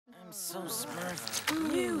So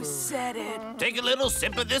Smurf. You said it. Take a little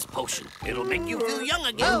sip of this potion. It'll make you feel young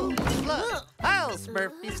again. Oh, look. I'll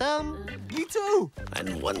Smurf me some. Me too.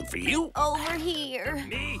 And one for you. Over here.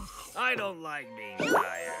 Me? I don't like being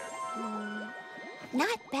tired.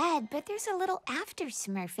 Not bad, but there's a little after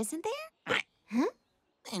Smurf, isn't there? Huh?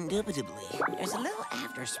 Indubitably, there's a little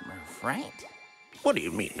after Smurf, right? What do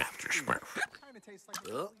you mean after Smurf?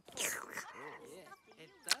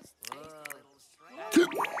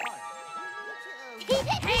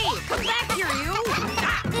 Hey, come back here, you!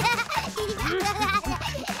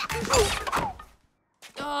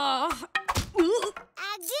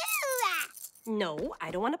 No,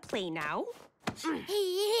 I don't want to play now.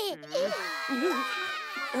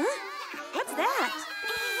 What's that?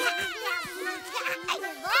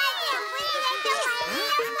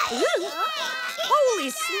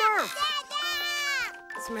 Holy Smurf!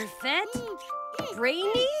 Smurfette?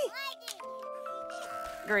 Brainy?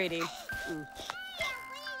 Grady.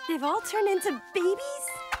 They've all turned into babies?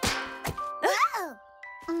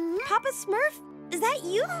 Papa Smurf? Is that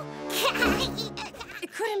you?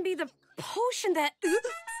 It couldn't be the potion that...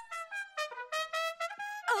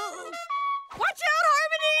 Oh! Watch out,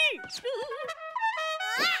 Harmony!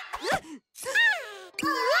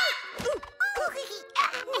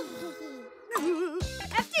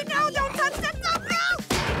 Hefty, no! Don't touch that stuff, no!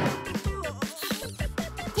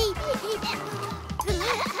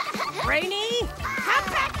 Brainy, come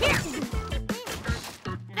back here!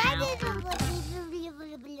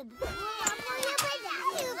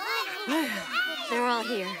 They're all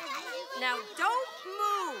here. Now don't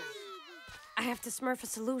move! I have to Smurf a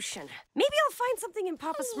solution. Maybe I'll find something in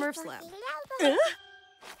Papa Smurf's lab.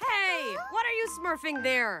 Hey, what are you Smurfing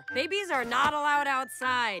there? Babies are not allowed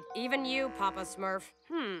outside. Even you, Papa Smurf.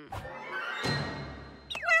 Where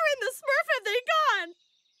in the Smurf have they gone?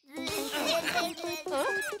 Huh?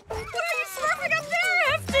 What are you Smurfing up there,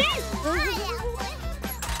 Hefty?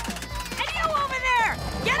 And you over there!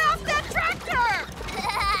 Get off that tractor!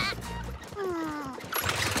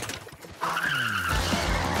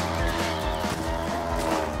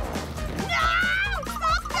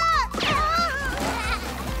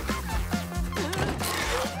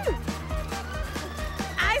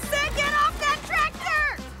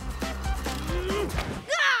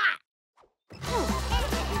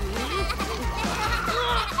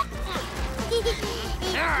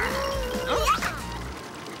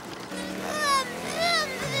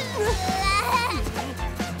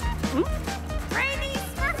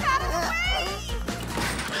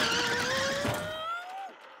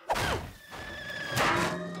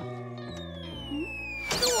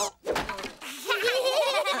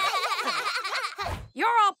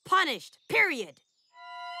 You're all punished, period.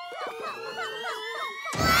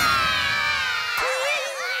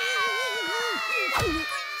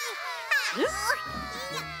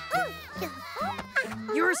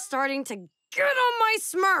 You're starting to get on my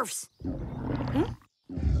Smurfs.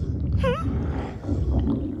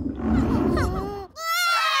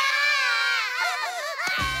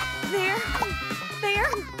 There.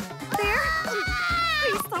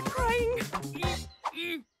 Please stop crying.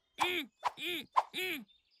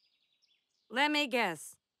 Let me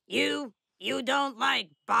guess. You don't like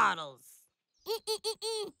bottles.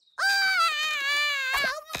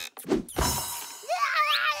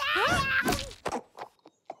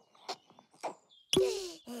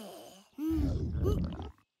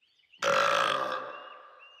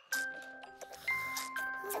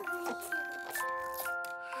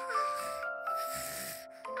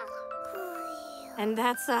 And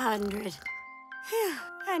that's 100. Phew,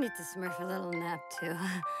 I need to Smurf a little nap, too.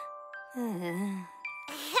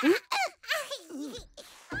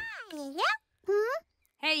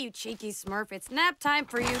 Hey, you cheeky Smurf, it's nap time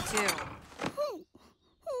for you, too. Oh,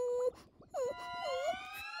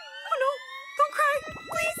 no, don't cry,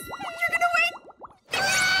 please. You're gonna win.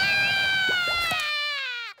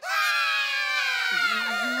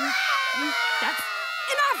 That's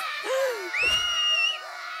enough.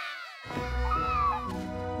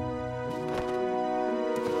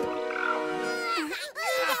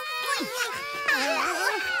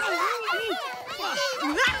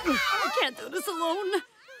 I can't do this alone.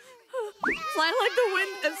 Fly like the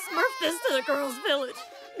wind and Smurf this to the girls' village.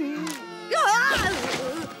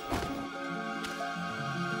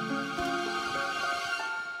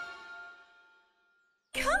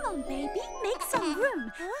 Come on, baby. Make some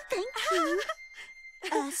room. Thank you.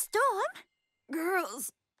 Storm?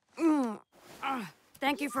 Girls.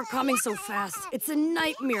 Thank you for coming so fast. It's a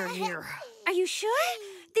nightmare here. Are you sure?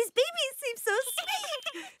 These babies seem so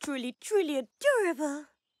sweet. Truly, truly adorable.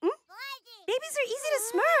 Babies are easy to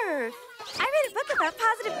smurf. I read a book about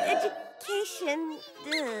positive education.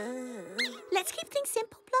 Let's keep things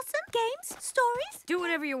simple, Blossom. Games, stories. Do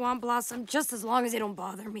whatever you want, Blossom, just as long as they don't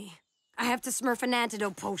bother me. I have to smurf an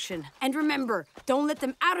antidote potion. And remember, don't let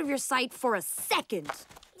them out of your sight for a second.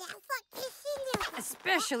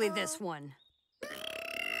 Especially this one.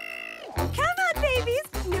 Come